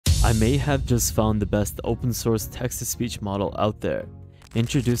I may have just found the best open source text-to-speech model out there.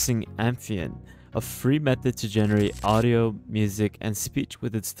 Introducing Amphion, a free method to generate audio, music, and speech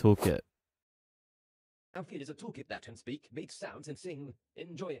with its toolkit. Amphion is a toolkit that can speak, make sounds, and sing.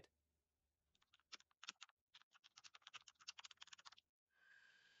 Enjoy it.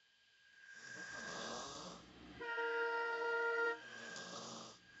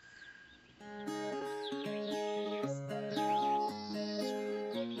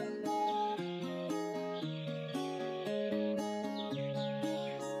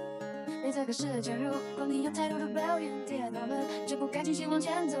这个世界，如果你有太多的抱怨，跌倒了就不该继续往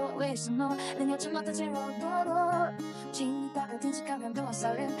前走。为什么人要这么的脆弱堕落？请你打开天使，看看多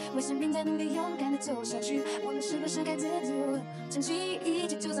少人为生命在努力，勇敢的走下去。我们是不是该知足，珍惜一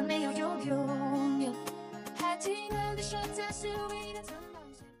切，就算没有拥有。还记得你说这是唯一的承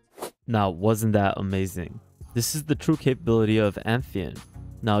诺。 Now, wasn't that amazing? This is the true capability of Amphion.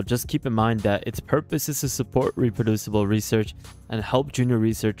 Now, just keep in mind that its purpose is to support reproducible research and help junior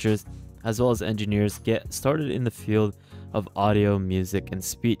researchers as well as engineers get started in the field of audio, music, and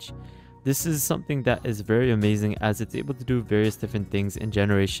speech. This is something that is very amazing as it's able to do various different things in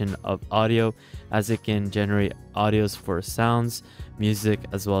generation of audio, as it can generate audios for sounds, music,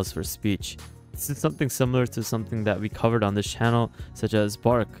 as well as for speech. This is something similar to something that we covered on this channel, such as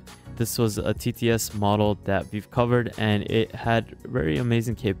Bark. This was a TTS model that we've covered, and it had very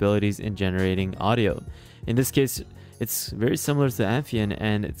amazing capabilities in generating audio. In this case, it's very similar to Amphion,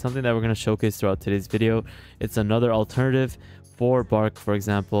 and it's something that we're going to showcase throughout today's video. It's another alternative for Bark, for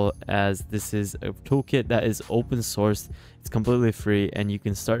example, as this is a toolkit that is open source. It's completely free, and you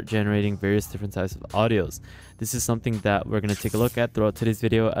can start generating various different types of audios. This is something that we're going to take a look at throughout today's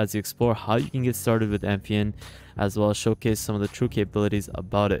video as we explore how you can get started with Amphion, as well as showcase some of the true capabilities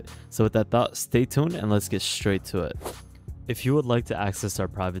about it. So with that thought, stay tuned and let's get straight to it. If you would like to access our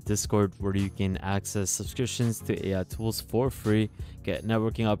private Discord where you can access subscriptions to AI tools for free, get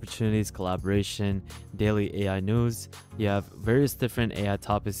networking opportunities, collaboration, daily AI news, you have various different AI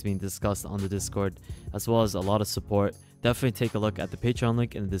topics being discussed on the Discord, as well as a lot of support, definitely take a look at the Patreon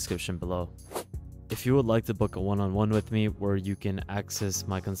link in the description below. If you would like to book a one-on-one with me where you can access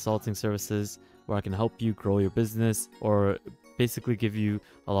my consulting services, where I can help you grow your business or basically give you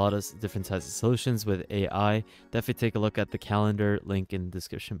a lot of different types of solutions with AI, definitely take a look at the calendar link in the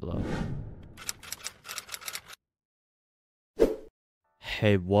description below.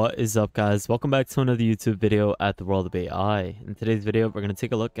 Hey, what is up guys? Welcome back to another YouTube video at the World of AI. In today's video, we're going to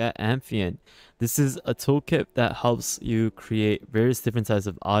take a look at Amphion. This is a toolkit that helps you create various different types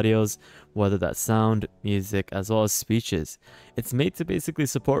of audios, whether that's sound, music, as well as speeches. It's made to basically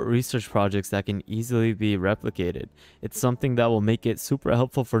support research projects that can easily be replicated. It's something that will make it super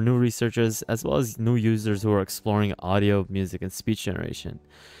helpful for new researchers as well as new users who are exploring audio, music, and speech generation.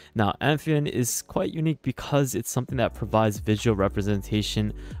 Now, Amphion is quite unique because it's something that provides visual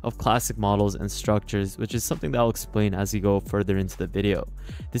representation of classic models and structures, which is something that I'll explain as we go further into the video.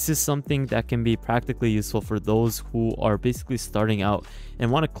 This is something that can be practically useful for those who are basically starting out and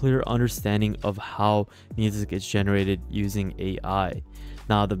want a clear understanding of how music is generated using AI.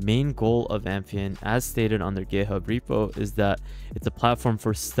 Now, the main goal of Amphion, as stated on their GitHub repo, is that it's a platform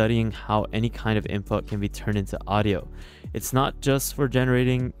for studying how any kind of input can be turned into audio. It's not just for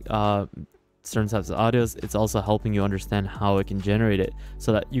generating certain types of audios, it's also helping you understand how it can generate it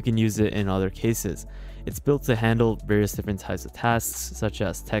so that you can use it in other cases. It's built to handle various different types of tasks, such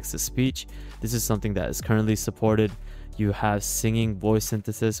as text-to-speech. This is something that is currently supported. You have singing voice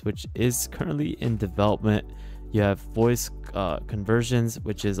synthesis, which is currently in development. You have voice conversions,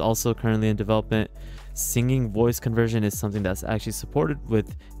 which is also currently in development. Singing voice conversion is something that's actually supported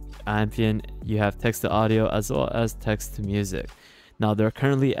with Amphion. You have text to audio as well as text to music. Now, they're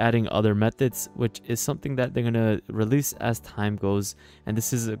currently adding other methods, which is something that they're going to release as time goes. And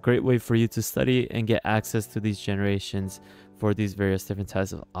this is a great way for you to study and get access to these generations for these various different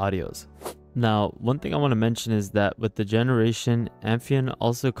types of audios. Now, one thing I want to mention is that with the generation, Amphion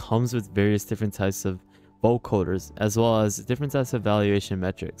also comes with various different types of vocoders as well as different types of evaluation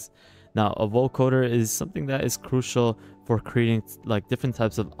metrics. Now, a vocoder is something that is crucial for creating like different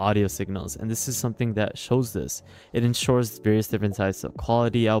types of audio signals, and this is something that shows this. It ensures various different types of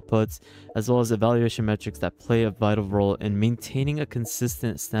quality outputs as well as evaluation metrics that play a vital role in maintaining a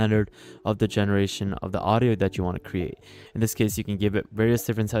consistent standard of the generation of the audio that you want to create. In this case, you can give it various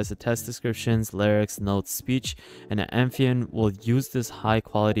different types of text descriptions, lyrics, notes, speech, and Amphion will use this high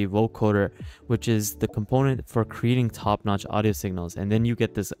quality vocoder, which is the component for creating top-notch audio signals, and then you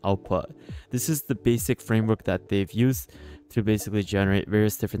get this output. This is the basic framework that they've used to basically generate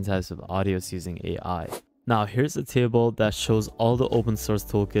various different types of audios using AI. Now here's a table that shows all the open source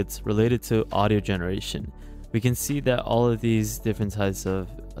toolkits related to audio generation. We can see that all of these different types of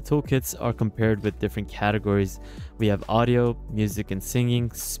toolkits are compared with different categories. We have audio, music and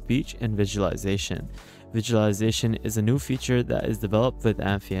singing, speech, and visualization. Visualization is a new feature that is developed with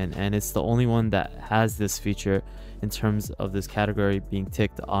Amphion, and it's the only one that has this feature in terms of this category being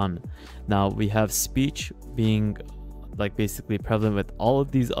ticked on. Now we have speech being like basically prevalent with all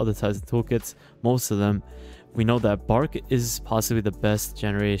of these other types of toolkits, most of them. We know that Bark is possibly the best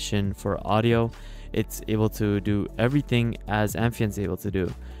generation for audio. It's able to do everything as Amphion's able to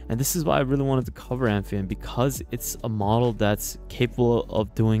do. And this is why I really wanted to cover Amphion, because it's a model that's capable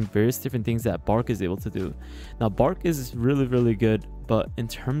of doing various different things that Bark is able to do. Now Bark is really good, but in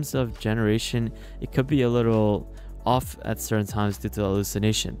terms of generation, it could be a little off at certain times due to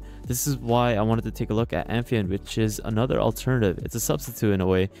hallucination. This is why I wanted to take a look at Amphion, which is another alternative. It's a substitute in a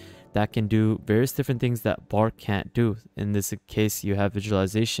way that can do various different things that Bark can't do. In this case, you have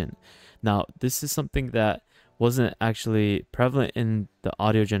visualization. Now, this is something that wasn't actually prevalent in the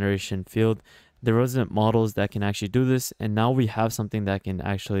audio generation field. There wasn't models that can actually do this, and now we have something that can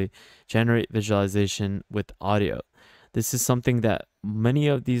actually generate visualization with audio. This is something that many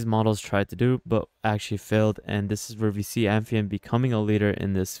of these models tried to do but actually failed, and this is where we see Amphion becoming a leader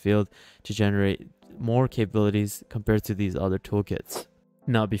in this field to generate more capabilities compared to these other toolkits.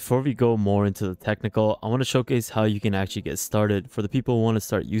 Now, before we go more into the technical, I want to showcase how you can actually get started for the people who want to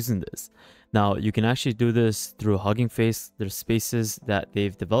start using this. Now, you can actually do this through Hugging Face. There's spaces that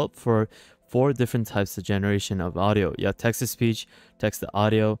they've developed for 4 different types of generation of audio. You have text-to-speech,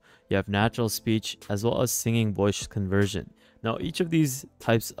 text-to-audio, you have natural speech, as well as singing voice conversion. Now, each of these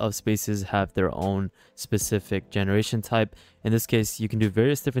types of spaces have their own specific generation type. In this case, you can do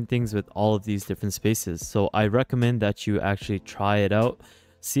various different things with all of these different spaces. So I recommend that you actually try it out,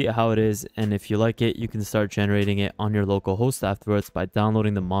 see how it is, and if you like it, you can start generating it on your local host afterwards by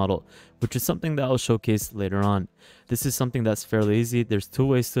downloading the model, which is something that I'll showcase later on. This is something that's fairly easy. There's 2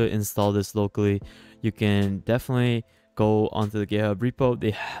 ways to install this locally. You can definitely go onto the GitHub repo. They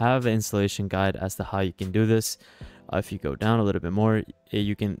have an installation guide as to how you can do this. If you go down a little bit more,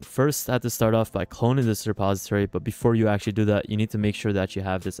 you can first have to start off by cloning this repository, but before you actually do that, you need to make sure that you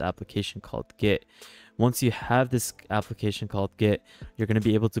have this application called Git. Once you have this application called Git, you're going to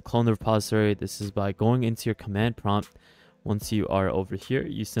be able to clone the repository. This is by going into your command prompt. Once you are over here,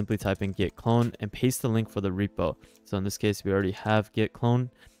 you simply type in git clone and paste the link for the repo. So in this case, we already have git clone.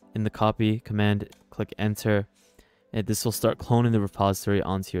 In the copy command, click enter, and this will start cloning the repository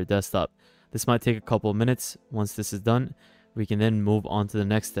onto your desktop. This might take a couple of minutes. Once this is done, we can then move on to the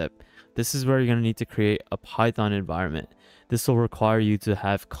next step. This is where you're going to need to create a Python environment. This will require you to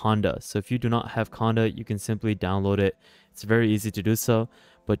have Conda. So if you do not have Conda, you can simply download it. It's very easy to do so,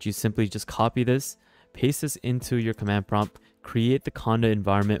 but you simply just copy this, paste this into your command prompt, create the Conda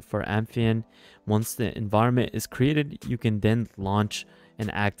environment for Amphion. Once the environment is created, you can then launch and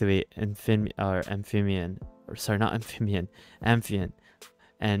activate Amphion.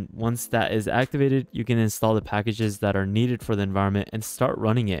 And once that is activated, you can install the packages that are needed for the environment and start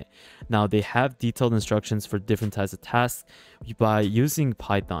running it. Now, they have detailed instructions for different types of tasks by using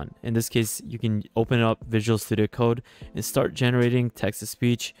Python. In this case, you can open up Visual Studio Code and start generating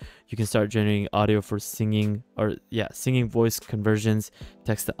text-to-speech. You can start generating audio for singing voice conversions,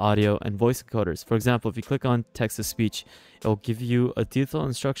 text-to-audio, and voice encoders. For example, if you click on text-to-speech, it will give you a detailed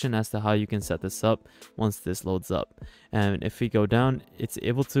instruction as to how you can set this up once this loads up. And if we go down, it's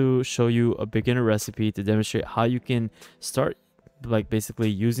able to show you a beginner recipe to demonstrate how you can start basically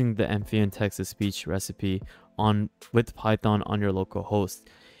using the Amphion text-to-speech recipe with Python on your local host.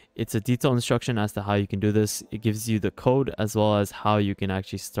 It's a detailed instruction as to how you can do this. It gives you the code as well as how you can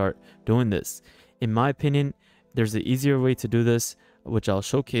actually start doing this. In my opinion, there's an easier way to do this, which I'll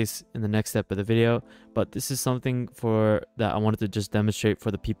showcase in the next step of the video, but this is something that I wanted to just demonstrate for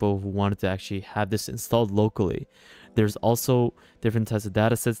the people who wanted to actually have this installed locally. There's also different types of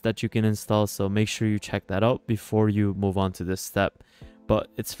data sets that you can install, so make sure you check that out before you move on to this step. But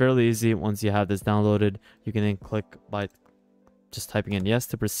it's fairly easy. Once you have this downloaded, you can then click by just typing in yes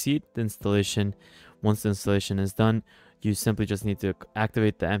to proceed the installation. Once the installation is done, you simply just need to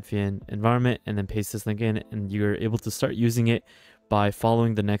activate the Amphion environment and then paste this link in, and you're able to start using it by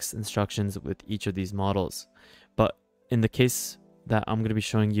following the next instructions with each of these models. But in the case that I'm going to be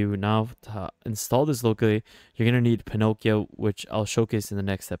showing you now to install this locally, you're going to need Pinocchio, which I'll showcase in the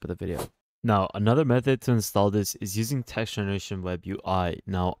next step of the video. Now, another method to install this is using Text Generation Web UI.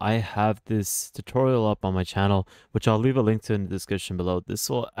 Now, I have this tutorial up on my channel, which I'll leave a link to in the description below. This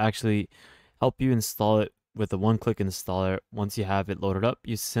will actually help you install it with a one-click installer. Once you have it loaded up,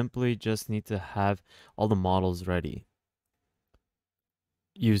 you simply just need to have all the models ready.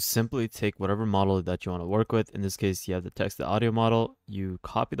 You simply take whatever model that you want to work with. In this case, you have the text to audio model. You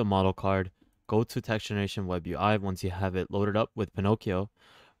copy the model card, go to text generation web UI. Once you have it loaded up with Pinocchio,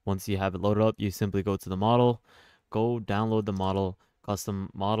 once you have it loaded up, you simply go to the model, go download the model, custom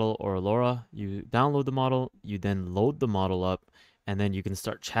model or Laura. You download the model, you then load the model up, and then you can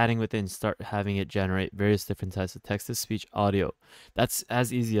start chatting with it and start having it generate various different types of text-to-speech audio. That's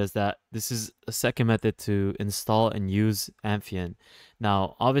as easy as that. This is a second method to install and use Amphion.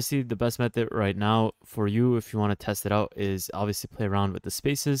 Now, obviously, the best method right now for you, if you want to test it out, is obviously play around with the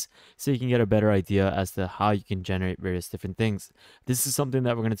spaces so you can get a better idea as to how you can generate various different things. This is something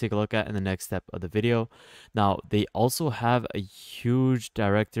that we're going to take a look at in the next step of the video. Now, they also have a huge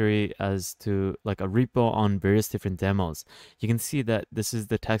directory as to like a repo on various different demos. You can see that this is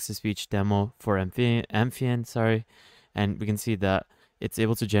the text-to-speech demo for Amphion, and we can see that it's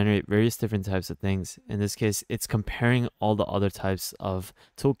able to generate various different types of things. In this case, it's comparing all the other types of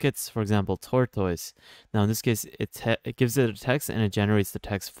toolkits, for example, tortoise. Now, in this case, it gives it a text and it generates the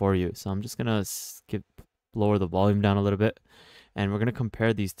text for you. So I'm just going to lower the volume down a little bit, and we're going to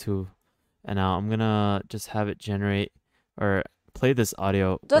compare these two. And now I'm going to just have it generate or play this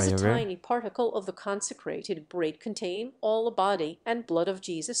audio. Does a tiny particle of the consecrated bread contain all the body and blood of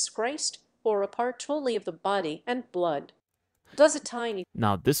Jesus Christ, or a part only of the body and blood? Does a tiny...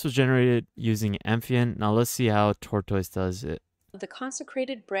 Now, this was generated using Amphion. Now, let's see how Tortoise does it. The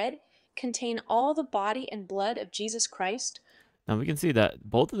consecrated bread contain all the body and blood of Jesus Christ? Now, we can see that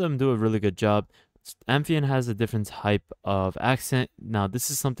both of them do a really good job. Amphion has a different type of accent. Now, this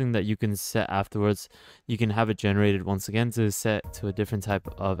is something that you can set afterwards. You can have it generated once again to set to a different type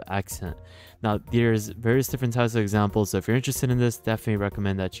of accent. Now, there's various different types of examples. So if you're interested in this, definitely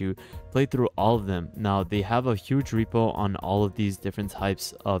recommend that you play through all of them. Now, they have a huge repo on all of these different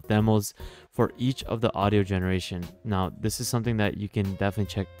types of demos for each of the audio generation. Now, this is something that you can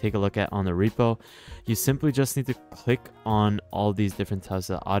definitely take a look at on the repo. You simply just need to click on all these different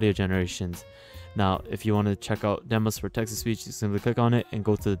types of audio generations. Now, if you want to check out demos for text-to-speech, you simply click on it and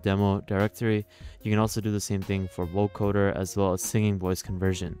go to the demo directory. You can also do the same thing for vocoder as well as singing voice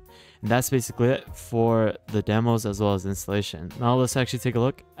conversion. And that's basically it for the demos as well as installation. Now, let's actually take a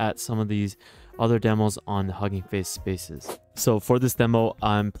look at some of these other demos on the Hugging Face Spaces. So for this demo,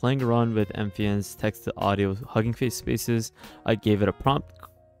 I'm playing around with Amphion's text-to-audio Hugging Face Spaces. I gave it a prompt,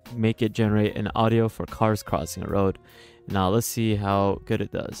 make it generate an audio for cars crossing a road. Now, let's see how good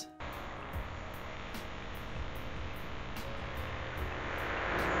it does.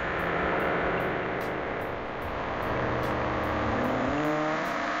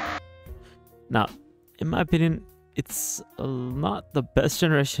 Now, in my opinion, it's not the best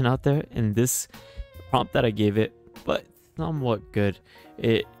generation out there in this prompt that I gave it, but somewhat good.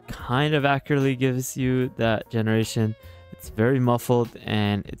 It kind of accurately gives you that generation. It's very muffled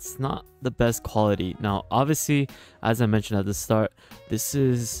and it's not the best quality. Now, obviously, as I mentioned at the start, this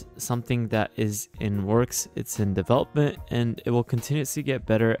is something that is in works, it's in development, and it will continuously get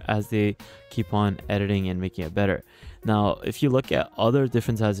better as they keep on editing and making it better. Now, if you look at other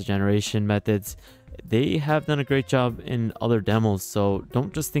different types of generation methods, they have done a great job in other demos, so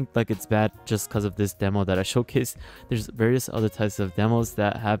don't just think like it's bad just because of this demo that I showcased. There's various other types of demos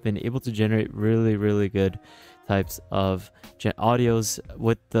that have been able to generate really good types of audios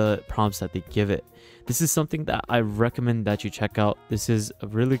with the prompts that they give it. This is something that I recommend that you check out. This is a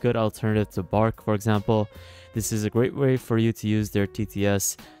really good alternative to Bark, for example. This is a great way for you to use their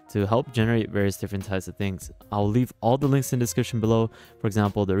TTS to help generate various different types of things. I'll leave all the links in the description below. For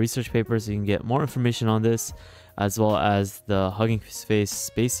example, the research papers, so you can get more information on this, as well as the Hugging Face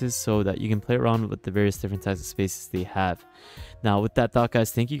Spaces, so that you can play around with the various different types of spaces they have. Now, with that thought,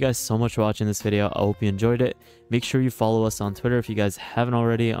 guys, thank you guys so much for watching this video. I hope you enjoyed it. Make sure you follow us on Twitter if you guys haven't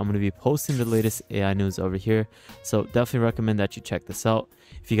already. I'm going to be posting the latest AI news over here, so definitely recommend that you check this out.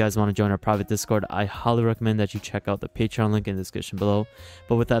 If you guys want to join our private Discord, I highly recommend that you check out the Patreon link in the description below.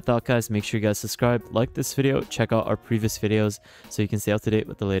 But with that thought, guys, make sure you guys subscribe, like this video, check out our previous videos so you can stay up to date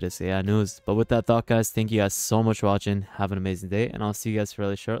with the latest AI news. But with that thought, guys, thank you guys so much for watching. Have an amazing day, and I'll see you guys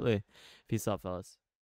really shortly. Peace out, fellas.